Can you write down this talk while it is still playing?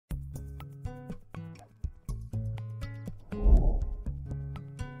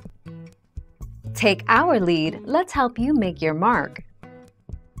Take our lead, let's help you make your mark.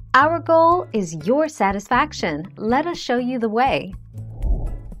 Our goal is your satisfaction. Let us show you the way.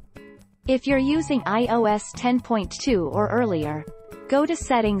 If you're using iOS 10.2 or earlier, go to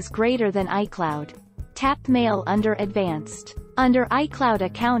Settings greater than iCloud. Tap Mail under Advanced. Under iCloud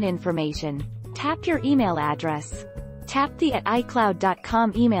account information, tap your email address. Tap the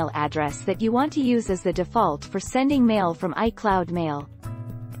 @iCloud.com email address that you want to use as the default for sending mail from iCloud Mail.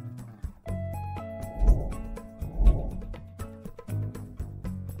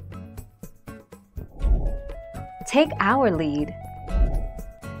 Take our lead.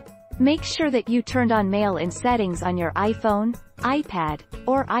 Make sure that you turned on Mail in Settings on your iPhone, iPad,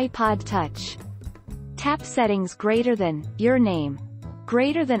 or iPod Touch. Tap Settings greater than your name,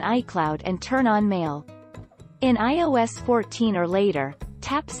 greater than iCloud and turn on Mail. In iOS 14 or later,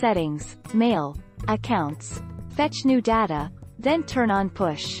 tap Settings, Mail, Accounts, Fetch New Data, then turn on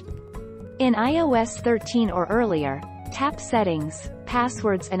Push. In iOS 13 or earlier, tap Settings,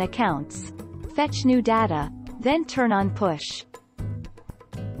 Passwords and Accounts, Fetch New Data, then turn on Push.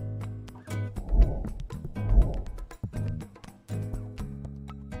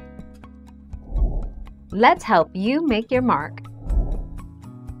 Let's help you make your mark.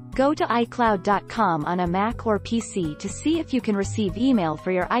 Go to iCloud.com on a Mac or PC to see if you can receive email for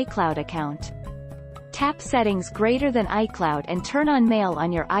your iCloud account. Tap Settings greater than iCloud and turn on Mail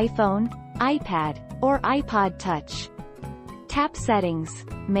on your iPhone, iPad, or iPod Touch. Tap Settings,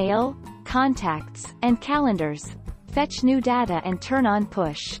 Mail, Contacts, and Calendars, Fetch New Data and turn on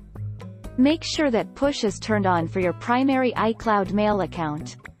Push. Make sure that Push is turned on for your primary iCloud Mail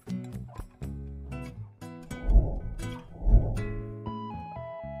account.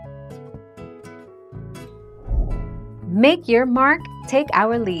 Make your mark, take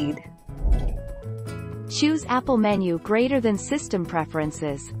our lead. Choose Apple menu greater than System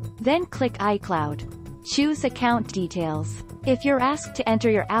Preferences, then click iCloud. Choose Account Details. If you're asked to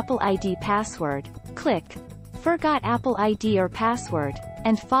enter your Apple ID password, click Forgot Apple ID or Password,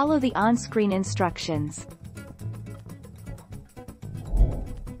 and follow the on-screen instructions.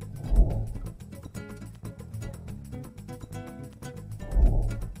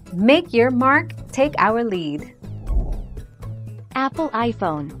 Make your mark, take our lead. Apple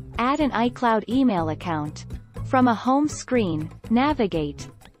iPhone. Add an iCloud email account. From a home screen, navigate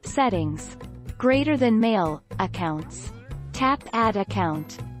Settings. Greater than Mail, Accounts. Tap Add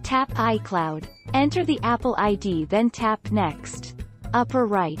Account. Tap iCloud. Enter the Apple ID then tap Next. Upper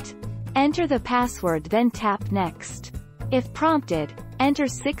right. Enter the password then tap Next. If prompted, enter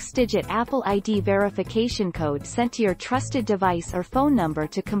 6-digit Apple ID verification code sent to your trusted device or phone number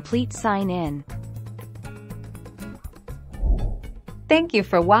to complete sign-in. Thank you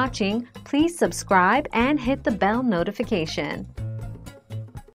for watching. Please subscribe and hit the bell notification.